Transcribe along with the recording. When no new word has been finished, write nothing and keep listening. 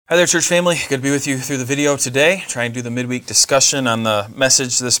Hi there, church family. Good to be with you through the video today. Try and do the midweek discussion on the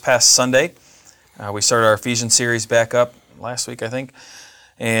message this past Sunday. We started our Ephesians series back up last week, I think.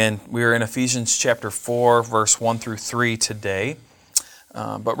 And we are in Ephesians chapter 4, verse 1 through 3 today.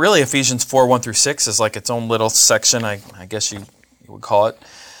 But really, Ephesians 4, 1 through 6 is like its own little section, I guess you would call it.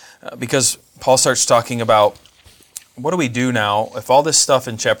 Because Paul starts talking about what do we do now if all this stuff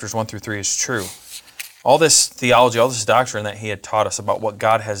in chapters 1 through 3 is true? All this theology, all this doctrine that he had taught us about what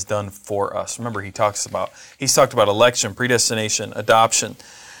God has done for us. Remember, he's talked about election, predestination, adoption.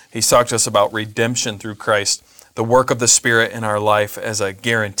 He's talked to us about redemption through Christ, the work of the Spirit in our life as a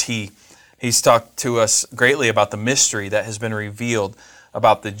guarantee. He's talked to us greatly about the mystery that has been revealed,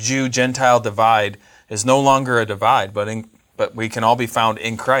 about the Jew-Gentile divide is no longer a divide, but we can all be found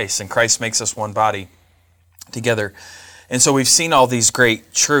in Christ, and Christ makes us one body together. And so we've seen all these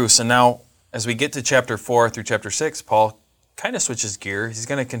great truths, and now as we get to chapter 4 through chapter 6, Paul kind of switches gear. He's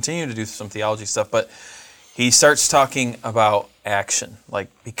going to continue to do some theology stuff, but he starts talking about action. Like,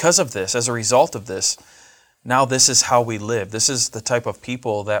 because of this, as a result of this, now this is how we live. This is the type of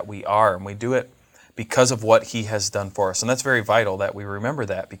people that we are, and we do it because of what he has done for us. And that's very vital that we remember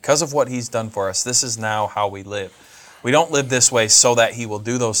that. Because of what he's done for us, this is now how we live. We don't live this way so that he will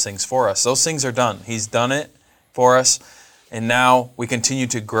do those things for us. Those things are done. He's done it for us. And now we continue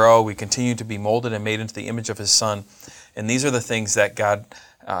to grow, we continue to be molded and made into the image of his Son. And these are the things that God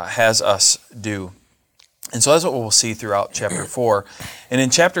has us do. And so that's what we'll see throughout chapter 4. And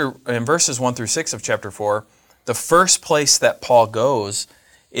in verses 1 through 6 of chapter 4, the first place that Paul goes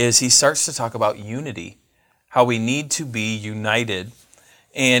is he starts to talk about unity, how we need to be united.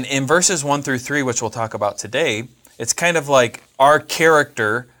 And in verses 1 through 3, which we'll talk about today, it's kind of like our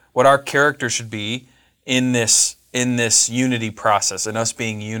character, what our character should be in this unity process and us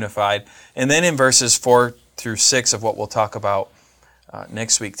being unified. And then in verses 4 through 6 of what we'll talk about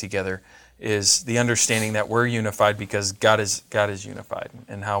next week together is the understanding that we're unified because God is unified,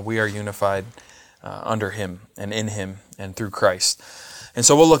 and how we are unified under him and in him and through Christ. And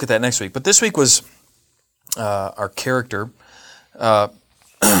so we'll look at that next week. But this week was our character. At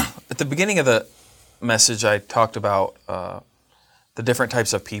the beginning of the message, I talked about the different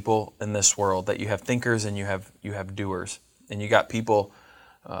types of people in this world, that you have thinkers and you have doers. And you got people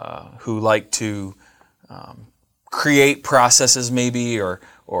who like to create processes maybe, or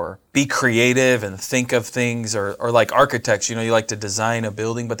be creative and think of things, or like architects, you like to design a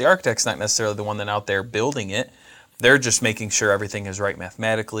building, but the architect's not necessarily the one that out there building it. They're just making sure everything is right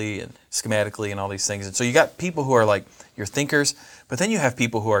mathematically and schematically and all these things. And so you got people who are like your thinkers, but then you have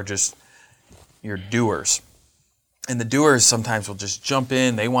people who are just your doers. And the doers sometimes will just jump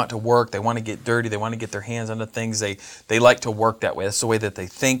in. They want to work. They want to get dirty. They want to get their hands onto things. They like to work that way. That's the way that they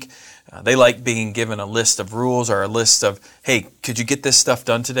think. They like being given a list of rules or a list of, hey, could you get this stuff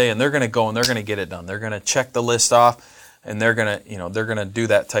done today? And they're going to go and they're going to get it done. They're going to check the list off, and they're going to do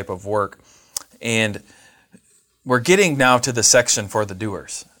that type of work. And we're getting now to the section for the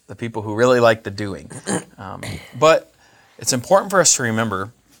doers, the people who really like the doing. But it's important for us to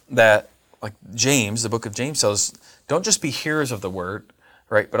remember that, like James, the book of James says, don't just be hearers of the word,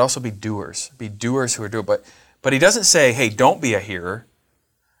 right? But also be doers. Be doers who are doers. But he doesn't say, hey, don't be a hearer,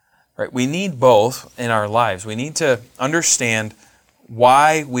 right? We need both in our lives. We need to understand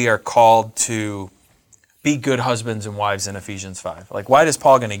why we are called to be good husbands and wives in Ephesians 5. Like, why is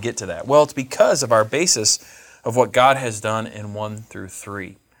Paul going to get to that? Well, it's because of our basis of what God has done in 1 through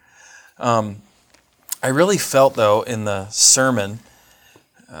 3. I really felt, though, in the sermon,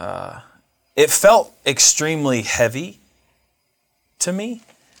 it felt extremely heavy to me,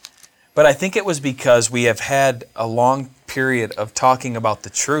 but I think it was because we have had a long period of talking about the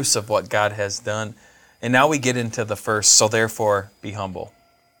truths of what God has done, and now we get into the first, so therefore be humble.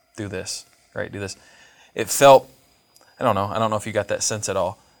 Do this, right? Do this. It felt, I don't know if you got that sense at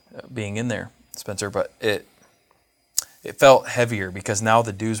all being in there, Spencer, but it felt heavier because now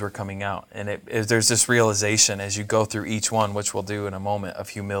the dues were coming out, and there's this realization as you go through each one, which we'll do in a moment, of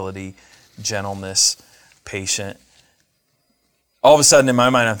humility, gentleness, patient. All of a sudden in my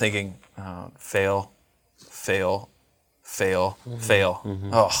mind I'm thinking, fail. Mm-hmm.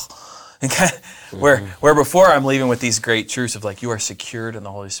 Oh, and kind of, where before I'm leaving with these great truths of like, you are secured in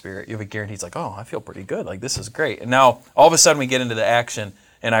the Holy Spirit. You have a guarantee. It's like, oh, I feel pretty good. Like, this is great. And now all of a sudden we get into the action,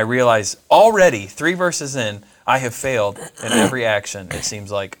 and I realize already 3 verses in, I have failed in every action, it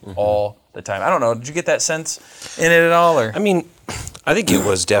seems like, all the time. I don't know. Did you get that sense in it at all? Or? I mean, I think it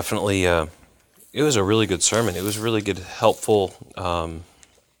was definitely, it was a really good sermon. It was really good, helpful. I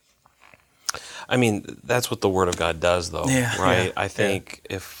mean, that's what the Word of God does, though, right? Yeah, I think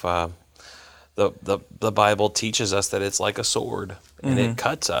if the the Bible teaches us that it's like a sword, and it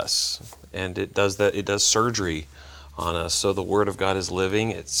cuts us, and it does surgery on us. So the Word of God is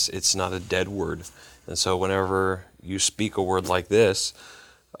living. It's not a dead word. And so whenever you speak a word like this,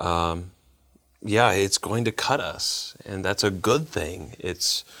 it's going to cut us, and that's a good thing.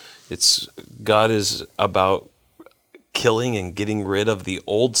 It's God is about killing and getting rid of the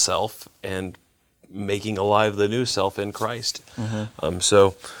old self and making alive the new self in Christ. I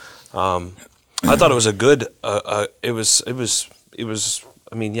thought it was a good. It was.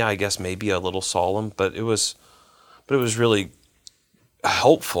 I mean, I guess maybe a little solemn, but it was really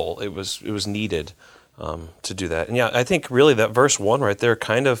helpful. It was needed to do that. And I think really that verse 1 right there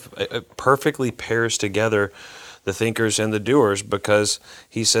kind of perfectly pairs together the thinkers and the doers, because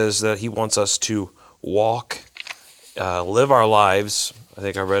he says that he wants us to walk, live our lives. I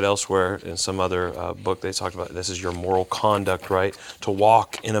think I read elsewhere in some other book they talked about this is your moral conduct, right? To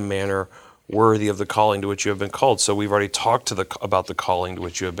walk in a manner worthy of the calling to which you have been called. So we've already talked about the calling to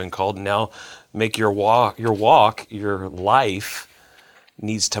which you have been called. Now make your life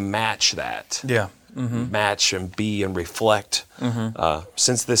needs to match that. Yeah. Match and be and reflect.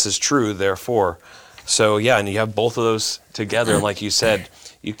 Since this is true, therefore. So and you have both of those together. And like you said,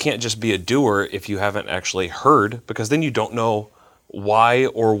 you can't just be a doer if you haven't actually heard, because then you don't know why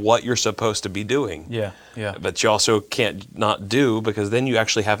or what you're supposed to be doing. Yeah. But you also can't not do, because then you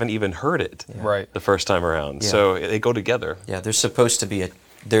actually haven't even heard it right the first time around. Yeah. So they go together. Yeah, there's supposed to be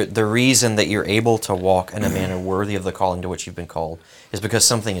the reason that you're able to walk in a manner worthy of the calling to which you've been called is because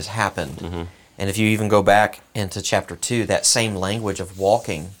something has happened. And if you even go back into chapter 2, that same language of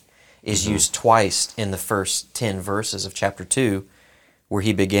walking is used twice in the first 10 verses of chapter 2, where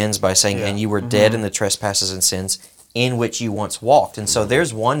he begins by saying, and you were dead in the trespasses and sins in which you once walked. And so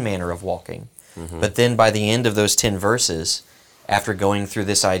there's one manner of walking. But then by the end of those 10 verses, after going through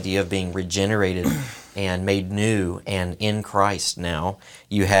this idea of being regenerated and made new and in Christ now,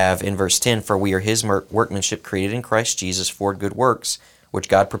 you have in verse 10, for we are his workmanship created in Christ Jesus for good works, which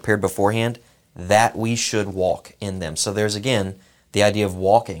God prepared beforehand, that we should walk in them. So there's again the idea of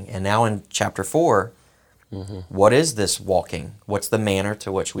walking. And now in chapter 4, what is this walking? What's the manner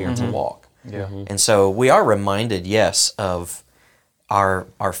to which we are to walk? And so we are reminded, yes, of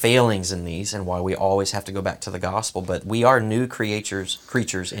our failings in these and why we always have to go back to the gospel, but we are new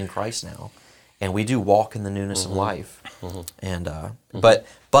creatures in Christ now, and we do walk in the newness of life. And but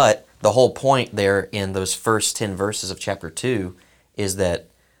the whole point there in those first 10 verses of chapter 2 is that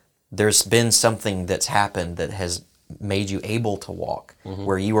there's been something that's happened that has made you able to walk,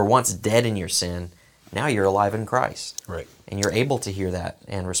 where you were once dead in your sin, now you're alive in Christ. Right. And you're able to hear that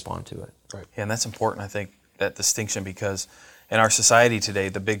and respond to it. Right. Yeah, and that's important, I think, that distinction, because in our society today,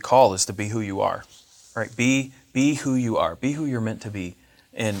 the big call is to be who you are, right? Be who you are. Be who you're meant to be,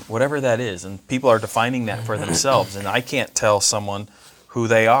 and whatever that is. And people are defining that for themselves, and I can't tell someone who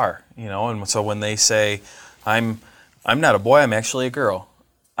they are, And so when they say, I'm not a boy, I'm actually a girl,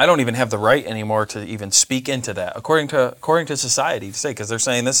 I don't even have the right anymore to even speak into that, according to society, to say, because they're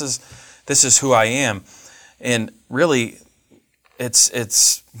saying this is who I am, and really,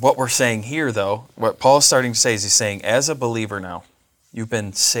 it's what we're saying here, though. What Paul's starting to say is he's saying, as a believer now, you've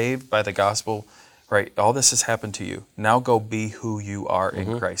been saved by the gospel, right? All this has happened to you. Now go be who you are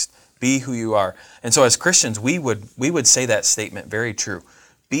in Christ. Be who you are. And so as Christians, we would say that statement very true.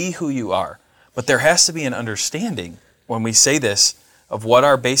 Be who you are. But there has to be an understanding when we say this of what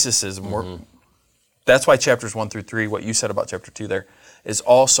our basis is. That's why chapters 1 through 3, what you said about chapter 2 there, is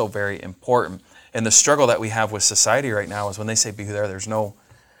also very important. And the struggle that we have with society right now is when they say be there, there's no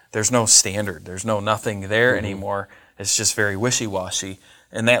standard. There's nothing there anymore. It's just very wishy-washy.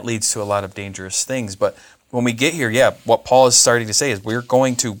 And that leads to a lot of dangerous things. But when we get here, what Paul is starting to say is we're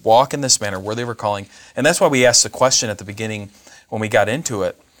going to walk in this manner where they were calling. And that's why we asked the question at the beginning when we got into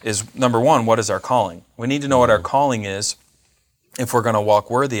it is, number one, what is our calling? We need to know what our calling is if we're going to walk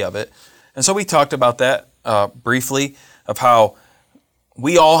worthy of it. And so we talked about that briefly, of how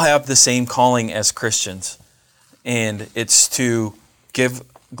we all have the same calling as Christians, and it's to give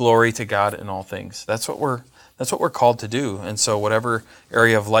glory to God in all things. That's what we're called to do. And so whatever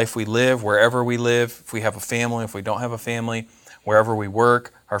area of life we live, wherever we live, if we have a family, if we don't have a family, wherever we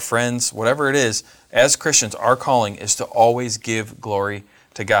work, our friends, whatever it is, as Christians, our calling is to always give glory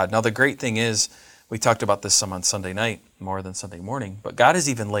to God. Now the great thing is, we talked about this some on Sunday night, more than Sunday morning, but God has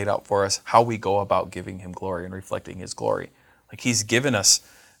even laid out for us how we go about giving Him glory and reflecting His glory. Like He's given us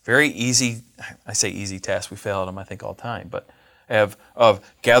very easy, I say easy tasks, we fail at them I think all the time, but of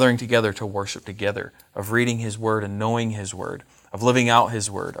gathering together to worship together, of reading His Word and knowing His Word, of living out His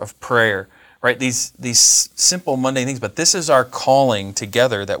Word, of prayer, right? These simple mundane things, but this is our calling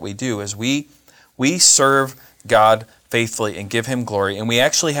together that we do as we We serve God faithfully and give him glory. And we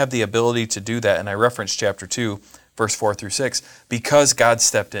actually have the ability to do that. And I referenced chapter 2, verse 4 through 6, because God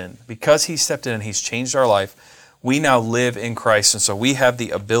stepped in. Because he stepped in and he's changed our life, we now live in Christ. And so we have the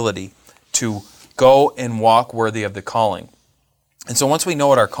ability to go and walk worthy of the calling. And so once we know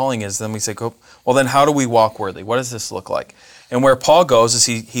what our calling is, then we say, well, then how do we walk worthy? What does this look like? And where Paul goes is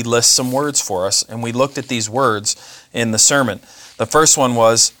he lists some words for us, and we looked at these words in the sermon. The first one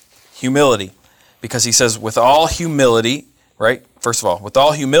was humility, because he says, with all humility, right? First of all, with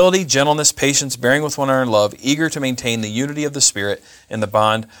all humility, gentleness, patience, bearing with one another in love, eager to maintain the unity of the Spirit in the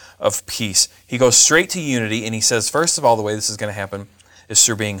bond of peace. He goes straight to unity, and he says, first of all, the way this is going to happen is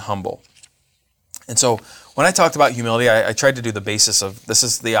through being humble. And so when I talked about humility, I tried to do the basis of, this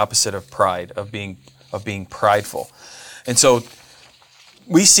is the opposite of pride, of being prideful. And so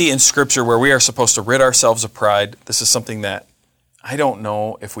we see in Scripture where we are supposed to rid ourselves of pride. This is something that I don't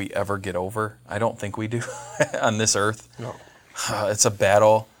know if we ever get over. I don't think we do on this earth. No. It's a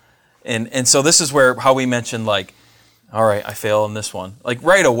battle. And so this is where how we mentioned, like, all right, I fail in this one. Like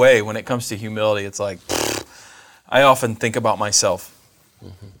right away when it comes to humility, it's like, I often think about myself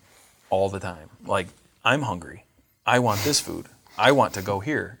all the time. Like, I'm hungry. I want this food. I want to go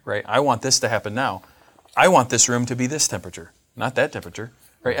here, right? I want this to happen now. I want this room to be this temperature, not that temperature,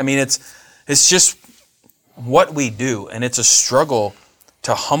 right? I mean, it's just what we do, and it's a struggle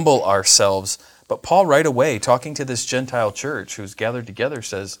to humble ourselves. But Paul, right away, talking to this Gentile church who's gathered together,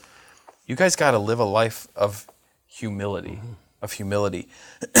 says, you guys got to live a life of humility,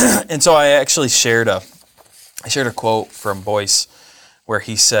 And so I actually shared a quote from Boyce where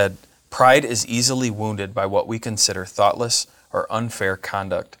he said, pride is easily wounded by what we consider thoughtless or unfair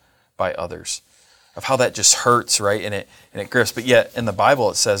conduct by others. Of how that just hurts, right? And it grips. But yet in the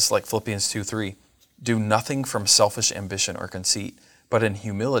Bible it says, like Philippians 2:3, do nothing from selfish ambition or conceit, but in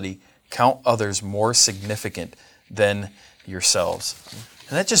humility count others more significant than yourselves.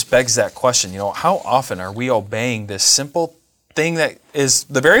 And that just begs that question, how often are we obeying this simple thing that is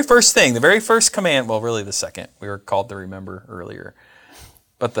the very first thing, the very first command, well, really the second, we were called to remember earlier.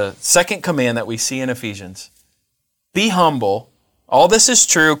 But the second command that we see in Ephesians, be humble. All this is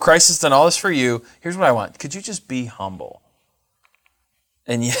true. Christ has done all this for you. Here's what I want. Could you just be humble?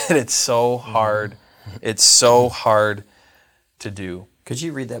 And yet it's so hard. It's so hard to do. Could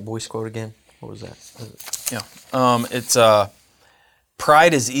you read that Boyce quote again? What was that? Yeah. It's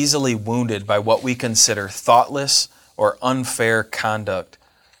pride is easily wounded by what we consider thoughtless or unfair conduct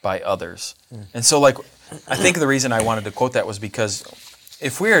by others. And so, I think the reason I wanted to quote that was because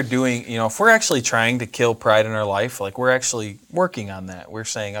if we are doing, if we're actually trying to kill pride in our life, we're actually working on that. We're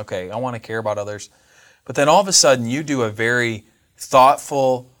saying, okay, I want to care about others. But then all of a sudden you do a very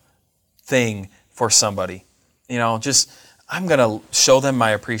thoughtful thing for somebody. I'm going to show them my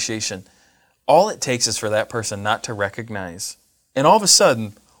appreciation. All it takes is for that person not to recognize. And all of a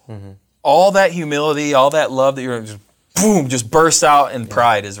sudden, all that humility, all that love that you're just, boom, just bursts out, and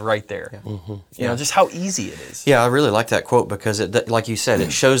pride is right there. Yeah. Just how easy it is. Yeah, I really like that quote because, it, like you said,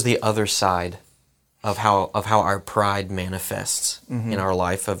 it shows the other side of how our pride manifests in our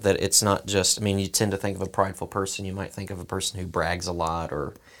life. Of that, it's not just. You tend to think of a prideful person. You might think of a person who brags a lot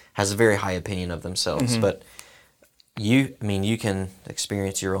or has a very high opinion of themselves. But you can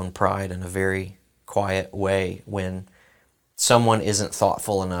experience your own pride in a very quiet way when someone isn't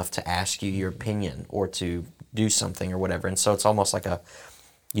thoughtful enough to ask you your opinion or to do something or whatever. And so it's almost like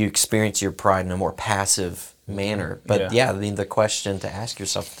you experience your pride in a more passive manner. But the question to ask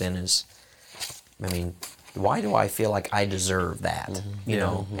yourself then is, why do I feel like I deserve that?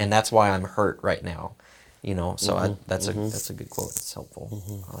 And that's why I'm hurt right now. So that's a good quote. It's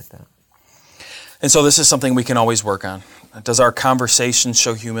helpful. I like that. And so this is something we can always work on. Does our conversation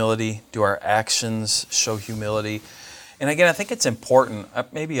show humility? Do our actions show humility? And again, I think it's important.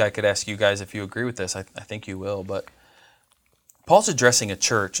 Maybe I could ask you guys if you agree with this. I think you will. But Paul's addressing a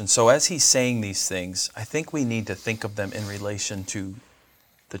church. And so as he's saying these things, I think we need to think of them in relation to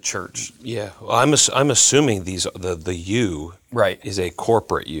the church. Yeah. Well, I'm assuming the you is a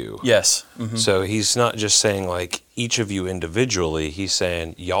corporate you. Yes. So he's not just saying each of you individually. He's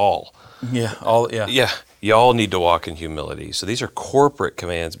saying y'all. Yeah. Yeah. Y'all need to walk in humility. So these are corporate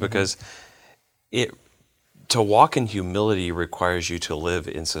commands because to walk in humility requires you to live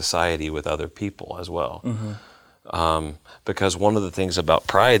in society with other people as well. Because one of the things about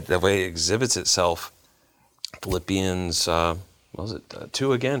pride, the way it exhibits itself, Philippians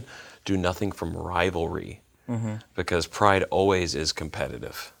 2 again, do nothing from rivalry. Because pride always is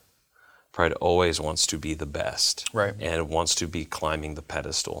competitive. Pride always wants to be the best. Right. And wants to be climbing the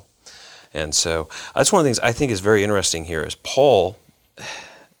pedestal. And so that's one of the things I think is very interesting here is Paul,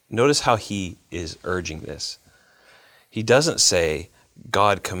 notice how he is urging this. He doesn't say,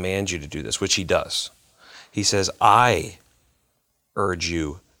 God commands you to do this, which he does. He says, I urge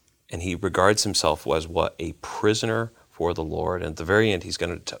you. And he regards himself as what? A prisoner for the Lord. And at the very end, he's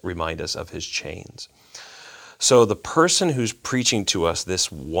going to remind us of his chains. So the person who's preaching to us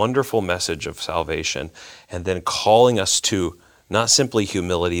this wonderful message of salvation and then calling us to not simply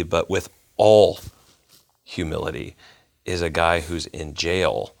humility, but with all humility is a guy who's in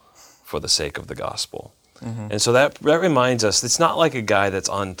jail for the sake of the gospel. And so that reminds us, it's not like a guy that's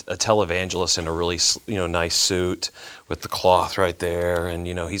on a televangelist in a really nice suit with the cloth right there, and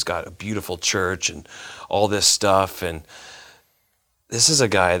he's got a beautiful church and all this stuff. And this is a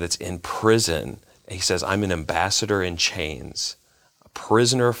guy that's in prison. He says, I'm an ambassador in chains, a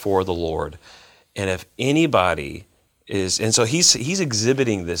prisoner for the Lord. And if anybody is, and so he's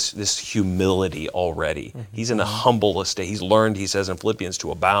exhibiting this humility already. He's in a humble estate. He's learned, he says in Philippians,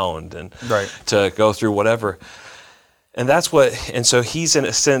 to abound and to go through whatever. And so he's in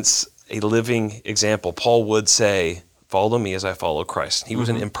a sense a living example. Paul would say, follow me as I follow Christ. He was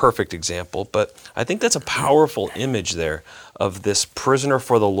an imperfect example, but I think that's a powerful image there of this prisoner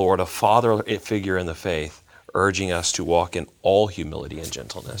for the Lord, a father figure in the faith, urging us to walk in all humility and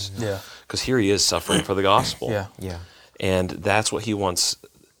gentleness. Yeah. Because here he is suffering for the gospel. Yeah. And that's what he wants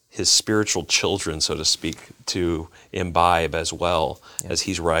his spiritual children, so to speak, to imbibe as well as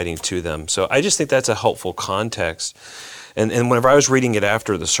he's writing to them. So I just think that's a helpful context. And whenever I was reading it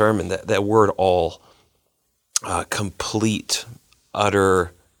after the sermon, that word all, complete,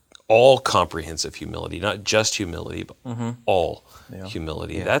 utter, all comprehensive humility, not just humility, but all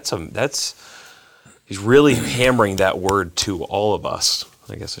humility. Yeah. That's he's really hammering that word to all of us,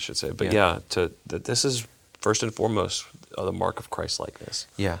 I guess I should say. But that this is first and foremost the mark of Christ-likeness.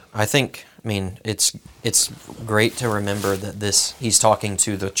 Yeah, I mean, it's great to remember that he's talking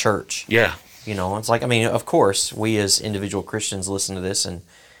to the church. Yeah. It's like, of course, we as individual Christians listen to this, and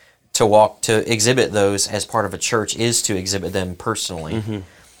to exhibit those as part of a church is to exhibit them personally.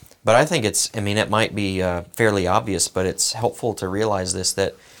 But I think it might be fairly obvious, but it's helpful to realize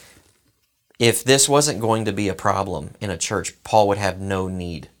that if this wasn't going to be a problem in a church, Paul would have no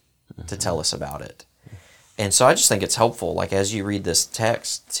need to tell us about it. And so I just think it's helpful, like as you read this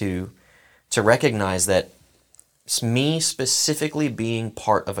text, to recognize that me specifically being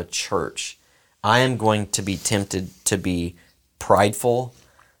part of a church, I am going to be tempted to be prideful,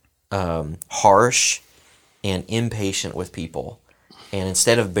 harsh, and impatient with people. And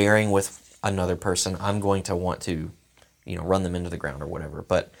instead of bearing with another person, I'm going to want to, run them into the ground or whatever.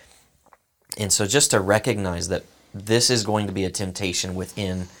 And so just to recognize that this is going to be a temptation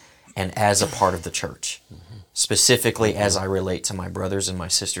within and as a part of the church, specifically as I relate to my brothers and my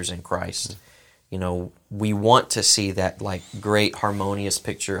sisters in Christ. We want to see that great harmonious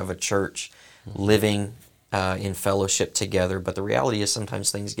picture of a church living in fellowship together, but the reality is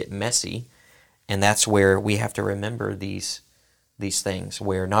sometimes things get messy, and that's where we have to remember these things,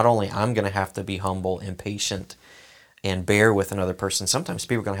 where not only I'm going to have to be humble and patient and bear with another person, sometimes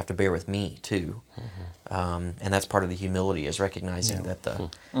people are going to have to bear with me too. And that's part of the humility, is recognizing that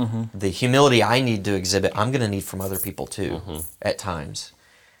the humility I need to exhibit, I'm going to need from other people too at times.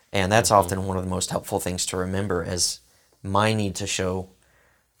 And that's often one of the most helpful things to remember, as my need to show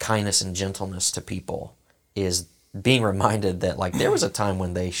kindness and gentleness to people is being reminded that there was a time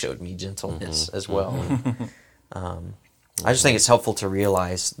when they showed me gentleness as well. And, I just think it's helpful to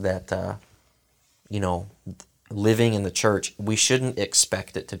realize that, living in the church, we shouldn't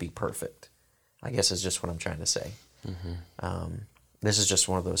expect it to be perfect, I guess is just what I'm trying to say. This is just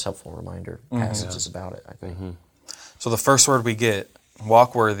one of those helpful reminder passages about it, I think. So the first word we get,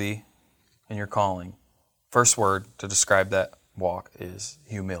 walk worthy in your calling. First word to describe that walk is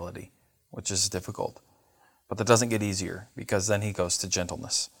humility, which is difficult. But that doesn't get easier, because then he goes to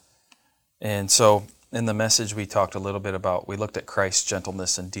gentleness. And so in the message we talked a little bit about, we looked at Christ's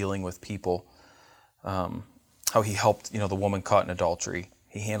gentleness in dealing with people, how he helped, the woman caught in adultery.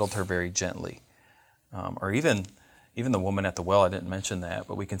 He handled her very gently. Or even the woman at the well, I didn't mention that,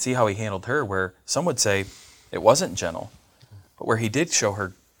 but we can see how he handled her, where some would say it wasn't gentle, but where he did show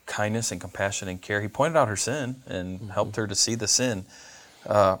her kindness and compassion and care. He pointed out her sin and helped her to see the sin.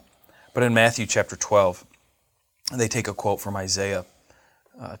 But in Matthew chapter 12, they take a quote from Isaiah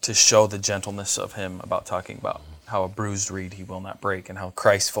to show the gentleness of him, about talking about how a bruised reed he will not break, and how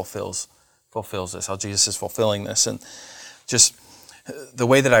Christ fulfills this, how Jesus is fulfilling this. And just the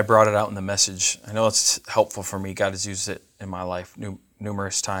way that I brought it out in the message, I know it's helpful for me. God has used it in my life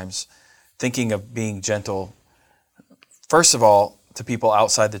numerous times. Thinking of being gentle, first of all, to people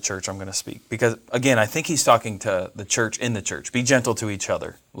outside the church, I'm going to speak. Because, again, I think he's talking to the church in the church. Be gentle to each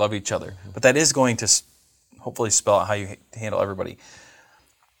other. Love each other. But that is going to hopefully spell out how you handle everybody.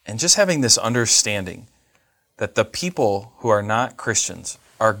 And just having this understanding that the people who are not Christians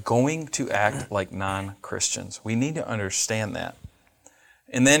are going to act like non-Christians. We need to understand that.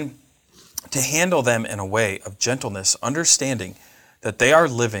 And then to handle them in a way of gentleness, understanding that they are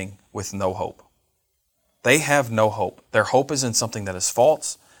living with no hope. They have no hope. Their hope is in something that is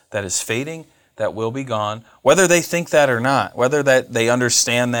false, that is fading, that will be gone, whether they think that or not, whether that they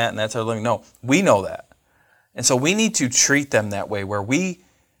understand that and that's how they're living. No, we know that. And so we need to treat them that way, where we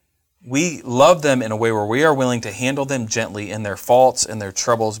love them in a way where we are willing to handle them gently in their faults and their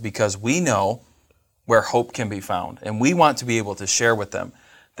troubles, because we know where hope can be found. And we want to be able to share with them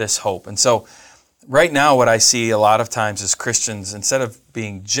this hope. And so right now what I see a lot of times is Christians, instead of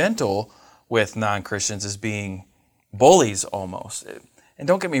being gentle with non-Christians, is being bullies almost. And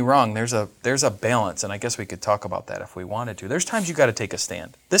don't get me wrong, there's a balance, and I guess we could talk about that if we wanted to. There's times you got to take a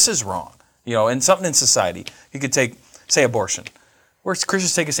stand. This is wrong. And something in society, you could take, say, abortion. Where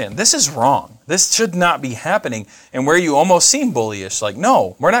Christians take a stand. This is wrong. This should not be happening. And where you almost seem bullyish, like,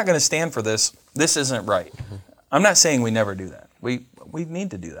 no, we're not going to stand for this. This isn't right. I'm not saying we never do that. We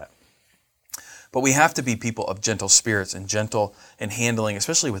need to do that. But we have to be people of gentle spirits and gentle in handling,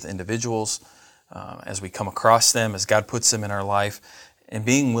 especially with individuals, as we come across them, as God puts them in our life, and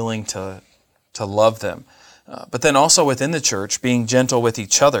being willing to love them. But then also within the church, being gentle with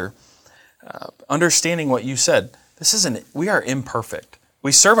each other, understanding what you said. We are imperfect.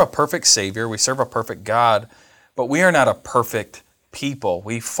 We serve a perfect Savior. We serve a perfect God, but we are not a perfect people.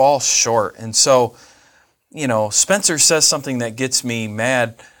 We fall short. And so, Spencer says something that gets me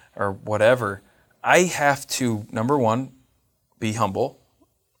mad or whatever. I have to, number one, be humble.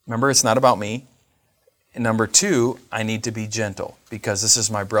 Remember, it's not about me. And number two, I need to be gentle, because this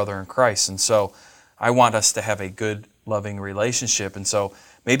is my brother in Christ. And so I want us to have a good, loving relationship. And so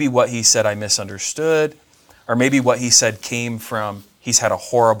maybe what he said I misunderstood, or maybe what he said came from he's had a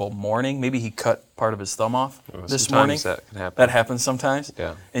horrible morning. Maybe he cut part of his thumb off this morning. That can happen. That happens sometimes.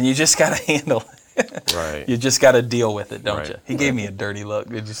 Yeah. And you just got to handle it. Right. You just got to deal with it, don't Right. you? He gave me a dirty look.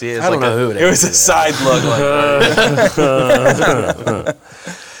 Did you see it? I don't know who it It was is. a side look.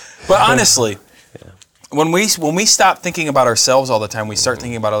 But honestly, when we stop thinking about ourselves all the time, we start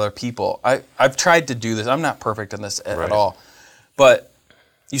thinking about other people. I've tried to do this. I'm not perfect in this at Right. all. But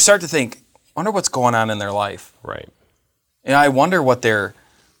you start to think, wonder what's going on in their life. Right. And I wonder what they're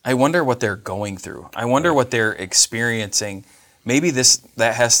going through. I wonder what they're experiencing. Maybe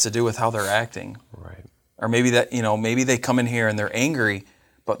that has to do with how they're acting. Right. Or maybe that, maybe they come in here and they're angry,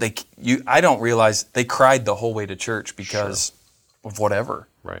 but I don't realize they cried the whole way to church because of whatever.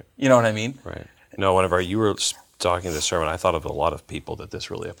 Right. You know what I mean? Right. No, whenever you were talking this sermon, I thought of a lot of people that this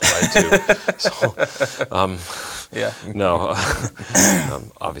really applied to. So, Yeah. no,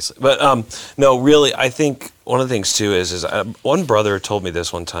 obviously, but no, really, I think one of the things too is one brother told me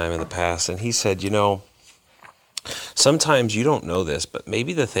this one time in the past, and he said, sometimes you don't know this, but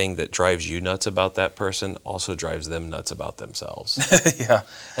maybe the thing that drives you nuts about that person also drives them nuts about themselves. Yeah.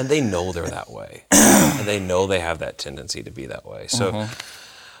 And they know they're that way, and they know they have that tendency to be that way. So,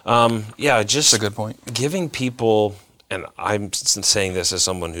 just That's a good point. giving people, and I'm saying this as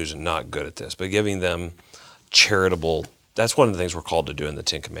someone who's not good at this, but giving them charitable, that's one of the things we're called to do in the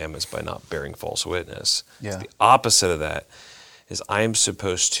Ten Commandments by not bearing false witness. Yeah. The opposite of that is I'm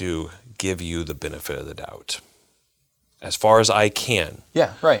supposed to give you the benefit of the doubt as far as I can.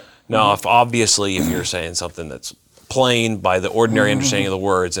 Yeah, right. Now, if you're saying something that's plain by the ordinary understanding of the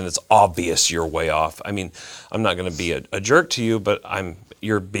words, and it's obvious you're way off, I mean, I'm not going to be a jerk to you, but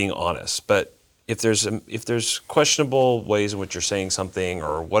you're being honest. But if there's questionable ways in which you're saying something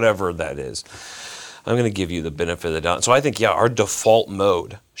or whatever that is, I'm going to give you the benefit of the doubt. So I think, our default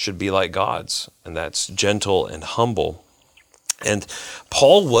mode should be like God's, and that's gentle and humble. And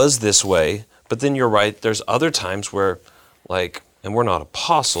Paul was this way, but then you're right, there's other times where, and we're not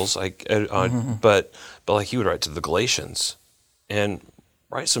apostles, but like he would write to the Galatians and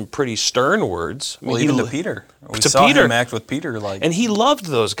write some pretty stern words. Well, even to Peter. We to saw Peter. him act with Peter And he loved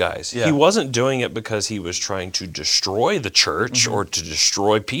those guys. Yeah. He wasn't doing it because he was trying to destroy the church or to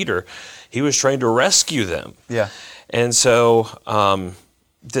destroy Peter. He was trying to rescue them. Yeah. And so,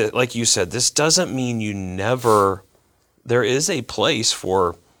 like you said, this doesn't mean there is a place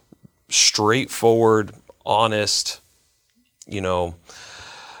for straightforward, honest,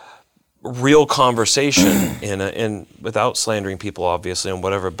 real conversation and without slandering people, obviously, and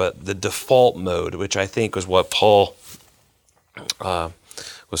whatever, but the default mode, which I think was what Paul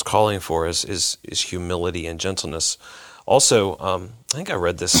was calling for, is humility and gentleness. Also, I think I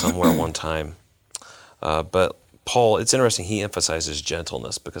read this somewhere one time, but Paul, it's interesting, he emphasizes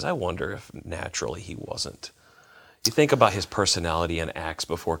gentleness because I wonder if naturally he wasn't. You think about his personality and acts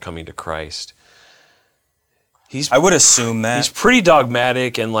before coming to Christ. I would assume that. He's pretty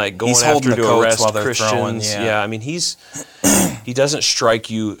dogmatic and like going after to arrest while they're Christians. throwing, yeah. I mean, he doesn't strike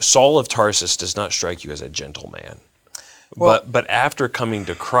you. Saul of Tarsus does not strike you as a gentleman. Well, but after coming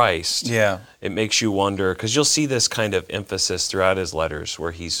to Christ, yeah, it makes you wonder, because you'll see this kind of emphasis throughout his letters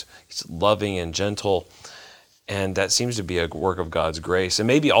where he's loving and gentle, and that seems to be a work of God's grace. And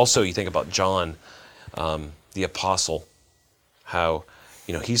maybe also you think about John, the apostle, how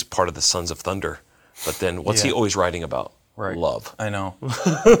he's part of the Sons of Thunder. But then what's he always writing about? Right. Love. I know.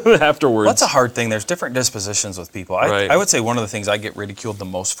 Afterwards. That's a hard thing. There's different dispositions with people. Right. I would say one of the things I get ridiculed the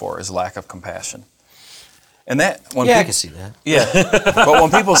most for is lack of compassion. And that when I can see that. Yeah. But when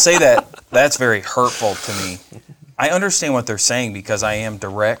people say that, that's very hurtful to me. I understand what they're saying because I am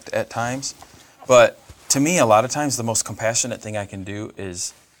direct at times. But to me, a lot of times the most compassionate thing I can do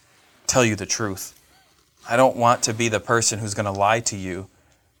is tell you the truth. I don't want to be the person who's going to lie to you,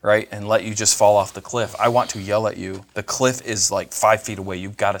 right, and let you just fall off the cliff. I want to yell at you. The cliff is like 5 feet away.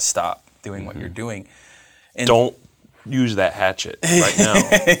 You've got to stop doing what you're doing. And don't use that hatchet right now.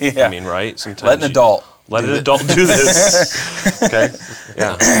 Yeah. I mean, right? Sometimes let an adult do this. Okay?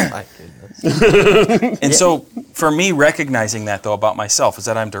 Yeah. My goodness. And so for me, recognizing that, though, about myself is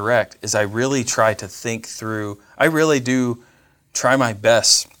that I'm direct, is I really try to think through, I really do try my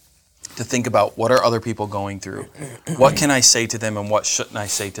best to think about what are other people going through? What can I say to them and what shouldn't I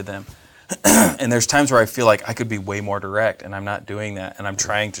say to them? And there's times where I feel like I could be way more direct and I'm not doing that, and I'm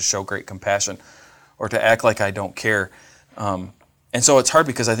trying to show great compassion or to act like I don't care. And so it's hard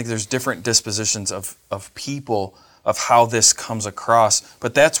because I think there's different dispositions of people of how this comes across,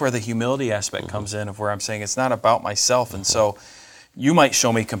 but that's where the humility aspect comes in, of where I'm saying it's not about myself. And so you might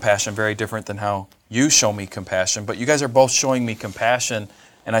show me compassion very different than how you show me compassion, but you guys are both showing me compassion,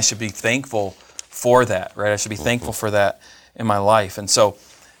 and I should be thankful for that, right? I should be thankful for that in my life. And so,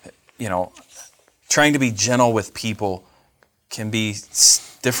 trying to be gentle with people can be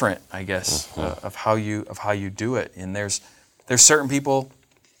different, I guess, of how you do it. And there's certain people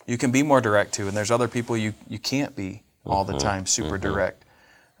you can be more direct to, and there's other people you can't be all the time super direct.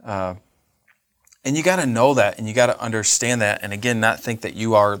 And you got to know that, and you got to understand that, and again, not think that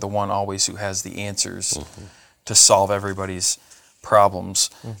you are the one always who has the answers to solve everybody's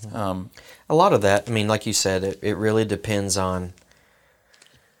problems. A lot of that, I mean, like you said, it really depends on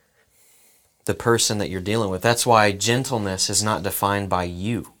the person that you're dealing with. That's why gentleness is not defined by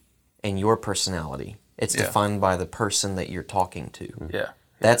you and your personality. It's defined by the person that you're talking to. Yeah.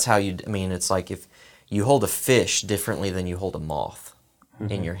 That's how it's like if you hold a fish differently than you hold a moth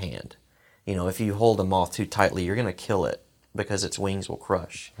in your hand. If you hold a moth too tightly, you're going to kill it because its wings will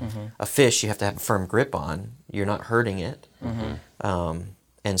crush. A fish you have to have a firm grip on. You're not hurting it.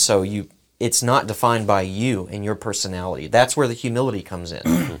 And so it's not defined by you and your personality. That's where the humility comes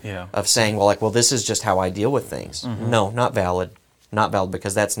in. Of saying, well, this is just how I deal with things. No, not valid. Not valid,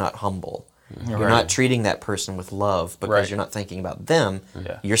 because that's not humble. You're not treating that person with love because you're not thinking about them.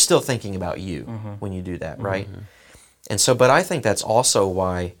 You're still thinking about you when you do that, right? And so, but I think that's also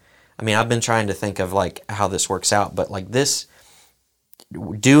why, I've been trying to think of like how this works out, but like this,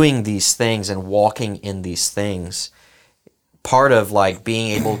 doing these things and walking in these things, part of like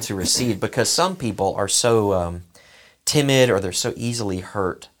being able to receive, because some people are so timid or they're so easily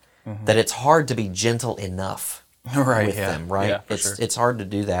hurt that it's hard to be gentle enough with them, right? Yeah, it's hard to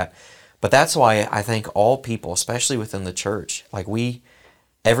do that. But that's why I think all people, especially within the church, like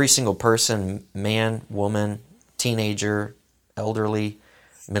every single person, man, woman, teenager, elderly,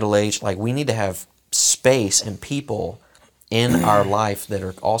 middle-aged, like we need to have space and people in our life that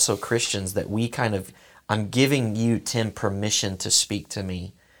are also Christians that we I'm giving you, Tim, permission to speak to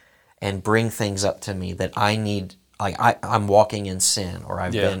me and bring things up to me that I need, like I'm walking in sin, or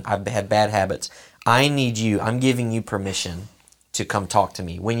I've had bad habits. I'm giving you permission to come talk to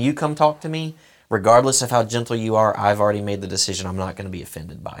me. When you come talk to me, regardless of how gentle you are, I've already made the decision I'm not going to be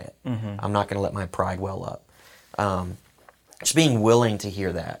offended by it. I'm not going to let my pride well up. Just being willing to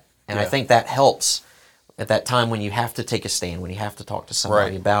hear that. And I think that helps at that time when you have to take a stand, when you have to talk to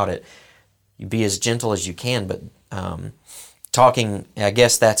somebody about it. You be as gentle as you can, but talking, I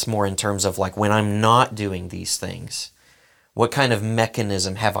guess that's more in terms of like when I'm not doing these things, what kind of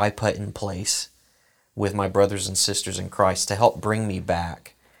mechanism have I put in place with my brothers and sisters in Christ to help bring me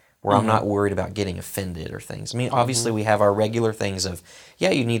back where I'm not worried about getting offended or things. Obviously we have our regular things of,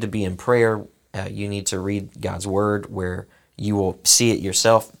 you need to be in prayer, you need to read God's Word where you will see it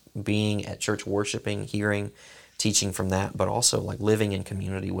yourself, being at church worshiping, hearing teaching from that, but also like living in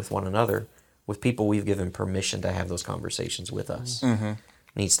community with one another, with people we've given permission to have those conversations with us.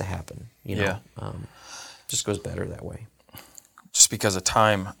 Needs to happen, you know. Just goes better that way. Just because of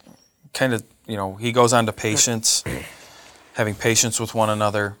time, kind of, you know, he goes on to patience, having patience with one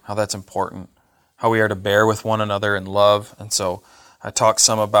another, how that's important, how we are to bear with one another in love. And so I talked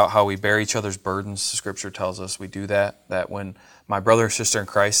some about how we bear each other's burdens. The scripture tells us we do that when my brother or sister in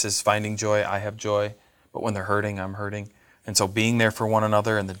Christ is finding joy, I have joy, but when they're hurting, I'm hurting. And so being there for one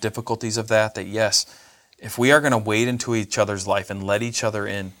another and the difficulties of that yes, if we are going to wade into each other's life and let each other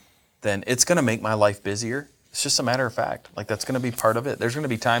in, then it's going to make my life busier. It's just a matter of fact. Like, that's going to be part of it. There's going to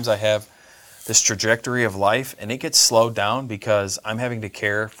be times I have this trajectory of life and it gets slowed down because I'm having to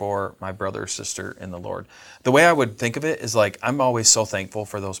care for my brother or sister in the Lord. The way I would think of it is like, I'm always so thankful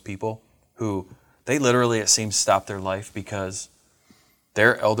for those people who they literally, it seems, stopped their life because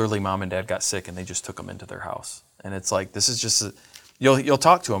their elderly mom and dad got sick and they just took them into their house. And it's like, this is just, you'll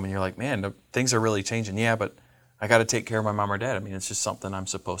talk to them and you're like, man, things are really changing. Yeah, but I got to take care of my mom or dad. I mean, it's just something I'm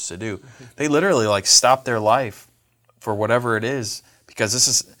supposed to do. They literally like stop their life for whatever it is because this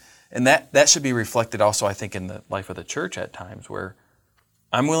is, and that should be reflected also, I think, in the life of the church at times where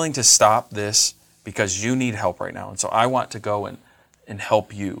I'm willing to stop this because you need help right now. And so I want to go and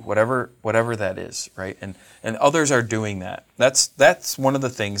help you, whatever that is, right? And others are doing that. That's one of the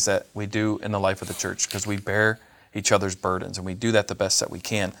things that we do in the life of the church because we bear each other's burdens and we do that the best that we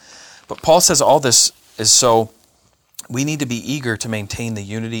can. But Paul says all this is so we need to be eager to maintain the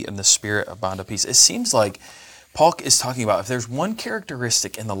unity and the spirit of bond of peace. It seems like Paul is talking about if there's one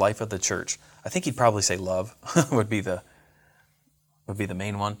characteristic in the life of the church, I think he'd probably say love would be the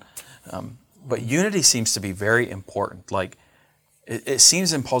main one. But unity seems to be very important. Like it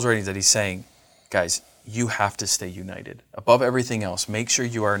seems in Paul's writings that he's saying, guys, you have to stay united. Above everything else, make sure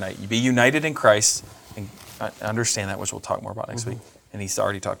you are united. Be united in Christ, and understand that, which we'll talk more about next week. And he's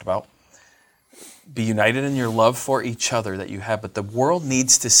already talked about. Be united in your love for each other that you have, but the world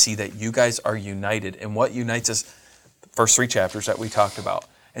needs to see that you guys are united. And what unites us, the first 3 chapters that we talked about.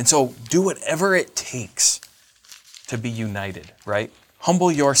 And so do whatever it takes to be united, right?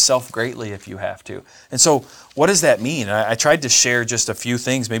 Humble yourself greatly if you have to. And so what does that mean? I tried to share just a few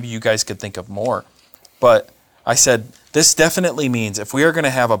things. Maybe you guys could think of more. But I said, this definitely means if we are going to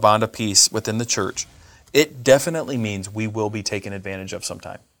have a bond of peace within the church, it definitely means we will be taken advantage of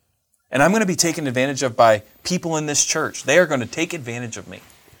sometime. And I'm going to be taken advantage of by people in this church. They are going to take advantage of me.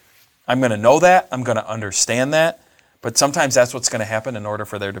 I'm going to know that. I'm going to understand that. But sometimes that's what's going to happen in order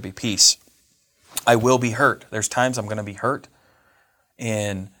for there to be peace. I will be hurt. There's times I'm going to be hurt.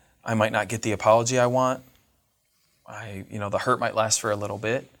 And I might not get the apology I want. The hurt might last for a little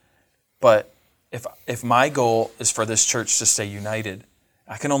bit. But if my goal is for this church to stay united,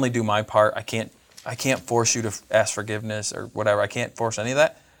 I can only do my part. I can't force you to ask forgiveness or whatever. I can't force any of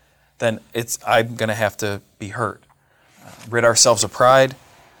that. Then I'm going to have to be hurt. Rid ourselves of pride.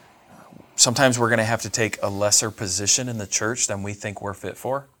 Sometimes we're going to have to take a lesser position in the church than we think we're fit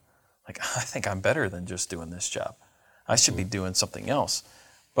for. Like, I think I'm better than just doing this job. I should be doing something else.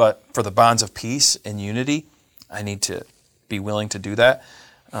 But for the bonds of peace and unity, I need to be willing to do that.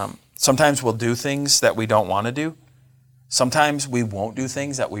 Sometimes we'll do things that we don't want to do. Sometimes we won't do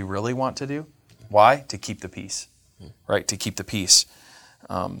things that we really want to do. Why? To keep the peace, right? To keep the peace.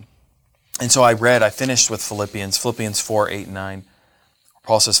 And so I finished with Philippians 4, 8, and 9.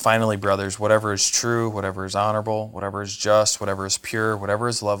 Paul says, finally, brothers, whatever is true, whatever is honorable, whatever is just, whatever is pure, whatever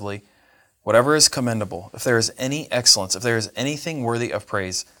is lovely, whatever is commendable, if there is any excellence, if there is anything worthy of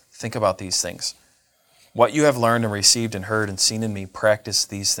praise, think about these things. What you have learned and received and heard and seen in me, practice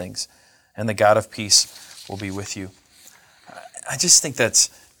these things, and the God of peace will be with you. I just think that's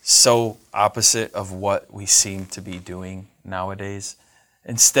so opposite of what we seem to be doing nowadays.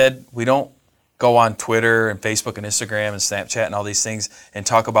 Instead, we don't go on Twitter and Facebook and Instagram and Snapchat and all these things and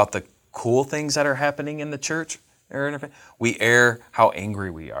talk about the cool things that are happening in the church. We air how angry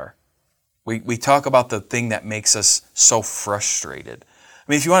we are. We talk about the thing that makes us so frustrated.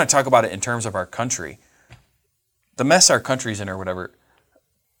 I mean, if you want to talk about it in terms of our country, the mess our country's in or whatever,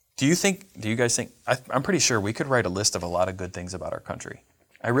 do you guys think, I'm pretty sure we could write a list of a lot of good things about our country.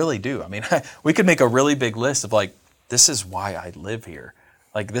 I really do. I mean, we could make a really big list of like, this is why I live here.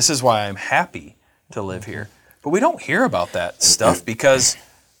 Like, this is why I'm happy to live here. But we don't hear about that stuff because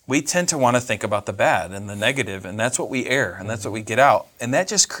we tend to want to think about the bad and the negative, and that's what we air, and that's what we get out. And that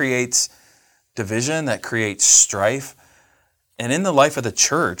just creates division, that creates strife. And in the life of the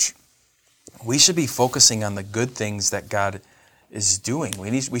church, we should be focusing on the good things that God is doing.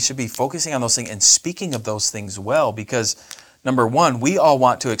 We should be focusing on those things and speaking of those things well, because number one, we all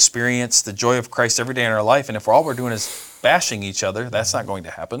want to experience the joy of Christ every day in our life, and if all we're doing is bashing each other, that's not going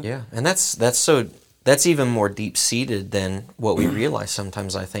to happen. Yeah, and that's even more deep-seated than what we realize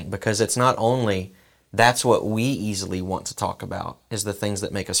sometimes, I think, because it's not only that's what we easily want to talk about is the things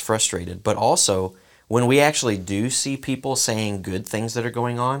that make us frustrated, but also when we actually do see people saying good things that are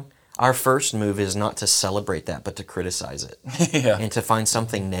going on, our first move is not to celebrate that, but to criticize it. Yeah. And to find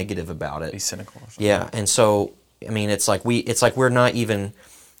something negative about it. Be cynical or something. Yeah, and so, I mean, it's like we're not even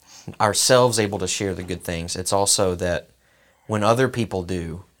ourselves able to share the good things. It's also that when other people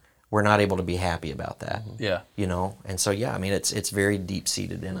do, we're not able to be happy about that. Yeah. You know? And so, yeah, I mean, it's very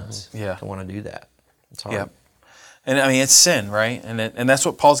deep-seated in us Yeah. to want to do that. It's hard. Yeah. And I mean, it's sin, right? And that's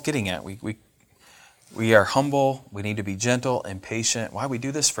what Paul's getting at. We are humble. We need to be gentle and patient. Why? We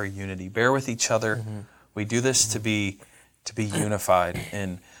do this for unity. Bear with each other. We do this to be unified.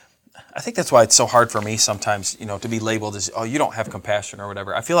 And I think that's why it's so hard for me sometimes, to be labeled as, oh, you don't have compassion or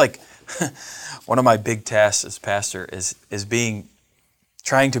whatever. I feel like one of my big tasks as pastor is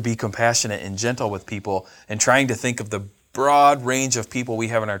trying to be compassionate and gentle with people and trying to think of the broad range of people we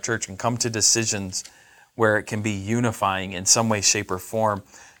have in our church and come to decisions where it can be unifying in some way, shape, or form.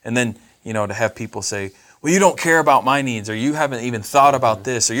 And then, to have people say, well, you don't care about my needs, or you haven't even thought about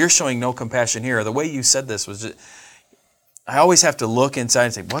this, or you're showing no compassion here, or the way you said this was just... I always have to look inside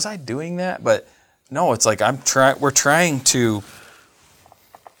and say, was I doing that? But no, it's like we're trying to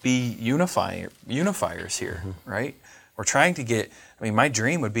be unifiers here, right? We're trying to my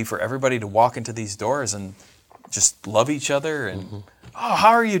dream would be for everybody to walk into these doors and just love each other and, oh,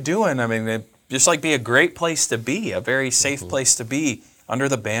 how are you doing? I mean, just like be a great place to be, a very safe place to be under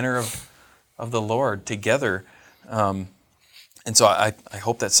the banner of the Lord together. And so I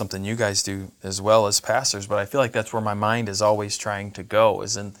hope that's something you guys do as well as pastors, but I feel like that's where my mind is always trying to go,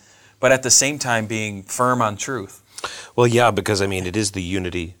 but at the same time being firm on truth. Well, yeah, because it is the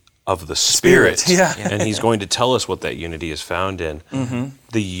unity of the Spirit. Yeah. And he's going to tell us what that unity is found in.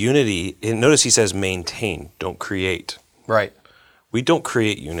 The unity, and notice he says maintain, don't create. Right. We don't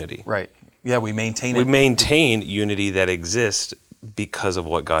create unity. Right. Yeah, we maintain it. We maintain unity that exists because of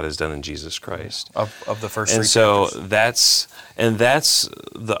what God has done in Jesus Christ. Of the first and three so chapters. that's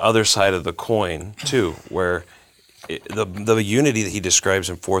the other side of the coin too, where the unity that he describes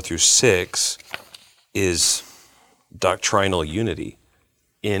in 4 through 6 is doctrinal unity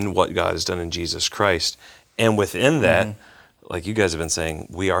in what God has done in Jesus Christ. And within that, like you guys have been saying,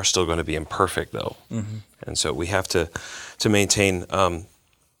 we are still going to be imperfect though. And so we have to maintain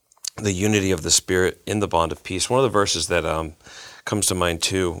the unity of the Spirit in the bond of peace. One of the verses that comes to mind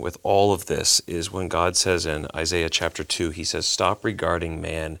too with all of this is when God says in Isaiah chapter 2, he says, stop regarding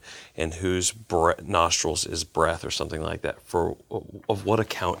man in whose nostrils is breath, or something like that. For of what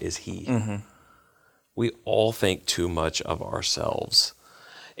account is he? We all think too much of ourselves.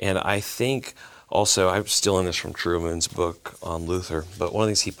 And I think also, I'm stealing this from Truman's book on Luther, but one of the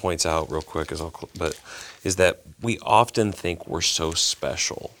things he points out real quick is that we often think we're so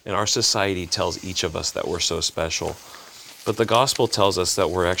special. And our society tells each of us that we're so special. But the gospel tells us that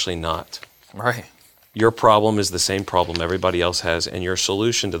we're actually not. Right. Your problem is the same problem everybody else has, and your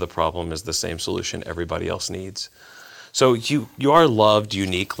solution to the problem is the same solution everybody else needs. So you are loved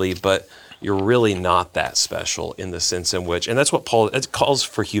uniquely, but you're really not that special in the sense in which, and that's what Paul, it calls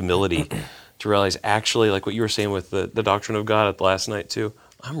for humility, to realize actually, like what you were saying with the doctrine of God at last night too,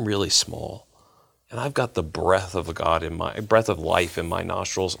 I'm really small. And I've got the breath of God breath of life in my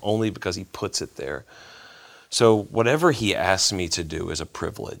nostrils only because he puts it there. So whatever he asks me to do is a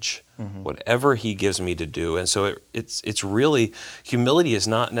privilege. Whatever he gives me to do. And so it's really, humility is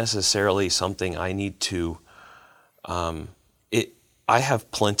not necessarily something I need to, I have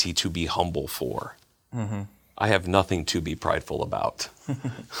plenty to be humble for. I have nothing to be prideful about.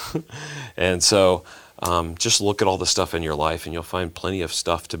 And so just look at all the stuff in your life and you'll find plenty of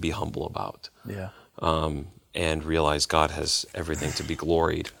stuff to be humble about. Yeah. And realize God has everything to be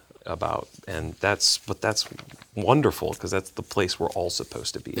gloried about. And that's wonderful, because that's the place we're all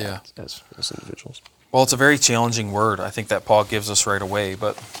supposed to be at as individuals. Well, it's a very challenging word, I think, that Paul gives us right away,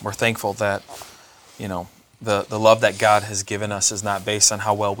 but we're thankful that, the love that God has given us is not based on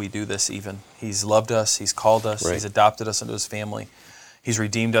how well we do this even. He's loved us, he's called us, Right. He's adopted us into his family. He's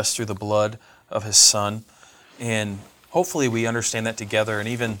redeemed us through the blood of his Son. And hopefully we understand that together. And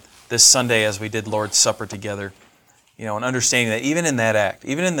even this Sunday as we did Lord's Supper together, and understanding that even in that act,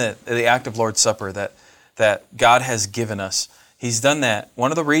 even in the act of Lord's Supper that God has given us, he's done that.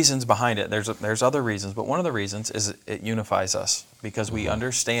 One of the reasons behind it, there's other reasons, but one of the reasons is it unifies us, because we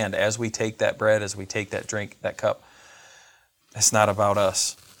understand as we take that bread, as we take that drink, that cup, it's not about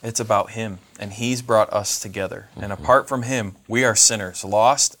us. It's about Him, and He's brought us together. And apart from Him, we are sinners,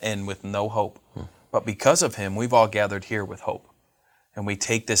 lost and with no hope. But because of Him, we've all gathered here with hope. And we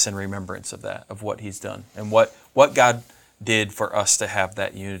take this in remembrance of that, of what He's done, and what God did for us to have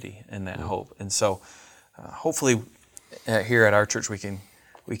that unity and that hope. And so hopefully here at our church we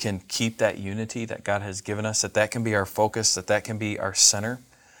can keep that unity that God has given us, that can be our focus, that can be our center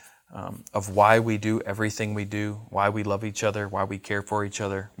of why we do everything we do, why we love each other, why we care for each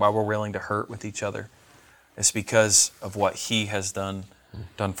other, why we're willing to hurt with each other. It's because of what He has done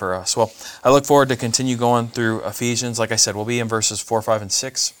for us. Well, I look forward to continue going through Ephesians. Like I said, we'll be in verses 4, 5, and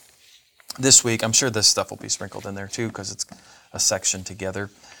 6 this week. I'm sure this stuff will be sprinkled in there too because it's a section together.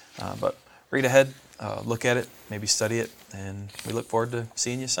 But read ahead, look at it, maybe study it, and we look forward to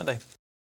seeing you Sunday.